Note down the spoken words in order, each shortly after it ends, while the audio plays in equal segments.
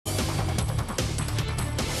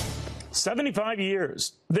75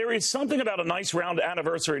 years. There is something about a nice round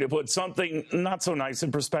anniversary to put something not so nice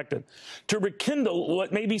in perspective, to rekindle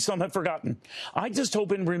what maybe some have forgotten. I just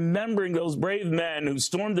hope in remembering those brave men who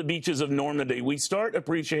stormed the beaches of Normandy, we start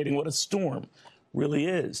appreciating what a storm really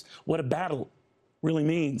is, what a battle really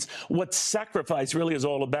means, what sacrifice really is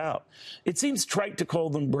all about. It seems trite to call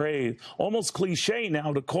them brave, almost cliche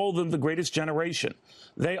now to call them the greatest generation.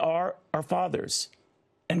 They are our fathers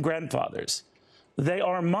and grandfathers. They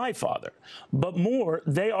are my father, but more,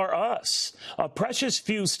 they are us. A precious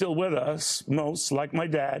few still with us, most, like my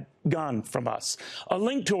dad, gone from us. A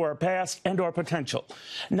link to our past and our potential,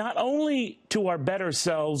 not only to our better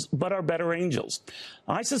selves, but our better angels.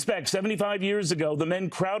 I suspect 75 years ago, the men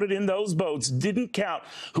crowded in those boats didn't count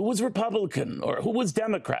who was Republican or who was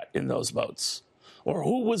Democrat in those boats, or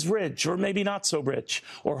who was rich or maybe not so rich,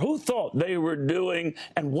 or who thought they were doing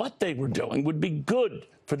and what they were doing would be good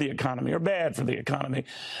for the economy or bad for the economy.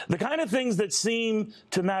 The kind of things that seem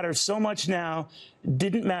to matter so much now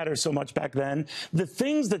didn't matter so much back then. The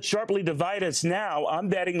things that sharply divide us now, I'm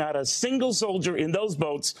betting not a single soldier in those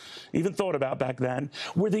boats even thought about back then,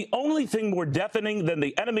 were the only thing more deafening than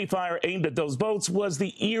the enemy fire aimed at those boats was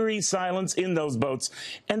the eerie silence in those boats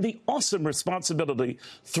and the awesome responsibility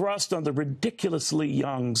thrust on the ridiculously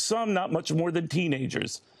young, some not much more than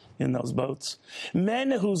teenagers, in those boats.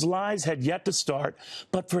 Men whose lives had yet to start,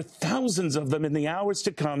 but for thousands of them in the hours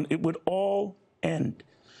to come, it would all end.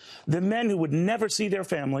 The men who would never see their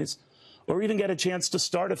families or even get a chance to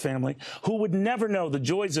start a family, who would never know the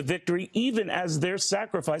joys of victory, even as their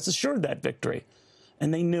sacrifice assured that victory.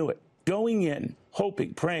 And they knew it, going in,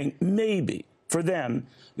 hoping, praying, maybe for them,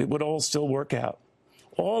 it would all still work out.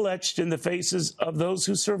 All etched in the faces of those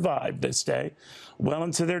who survived this day, well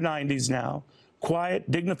into their 90s now, quiet,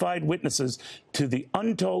 dignified witnesses to the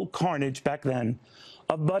untold carnage back then,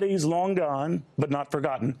 of buddies long gone, but not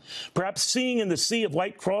forgotten. Perhaps seeing in the sea of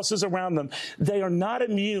white crosses around them, they are not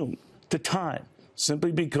immune to time,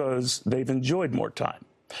 simply because they've enjoyed more time.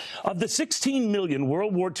 Of the 16 million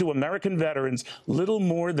World War II American veterans, little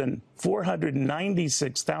more than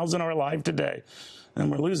 496,000 are alive today, and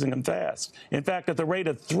we're losing them fast. In fact, at the rate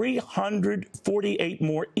of 348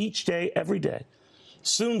 more each day, every day.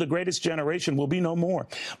 Soon the greatest generation will be no more.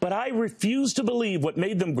 But I refuse to believe what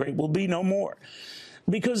made them great will be no more.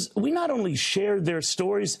 Because we not only shared their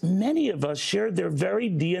stories, many of us shared their very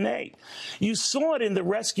DNA. You saw it in the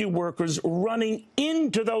rescue workers running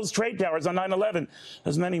into those trade towers on 9/11,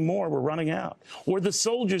 as many more were running out. Or the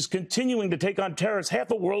soldiers continuing to take on terrorists half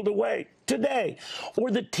a world away today. Or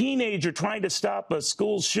the teenager trying to stop a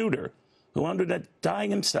school shooter who ended up dying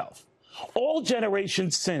himself. All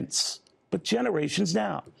generations since, but generations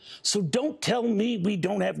now. So don't tell me we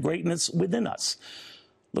don't have greatness within us.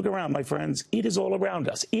 Look around, my friends. It is all around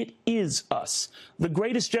us. It is us. The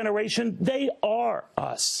greatest generation, they are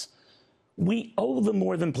us. We owe them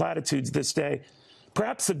more than platitudes this day.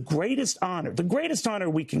 Perhaps the greatest honor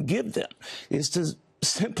we can give them is to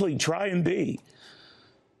simply try and be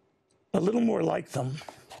a little more like them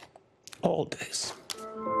all days.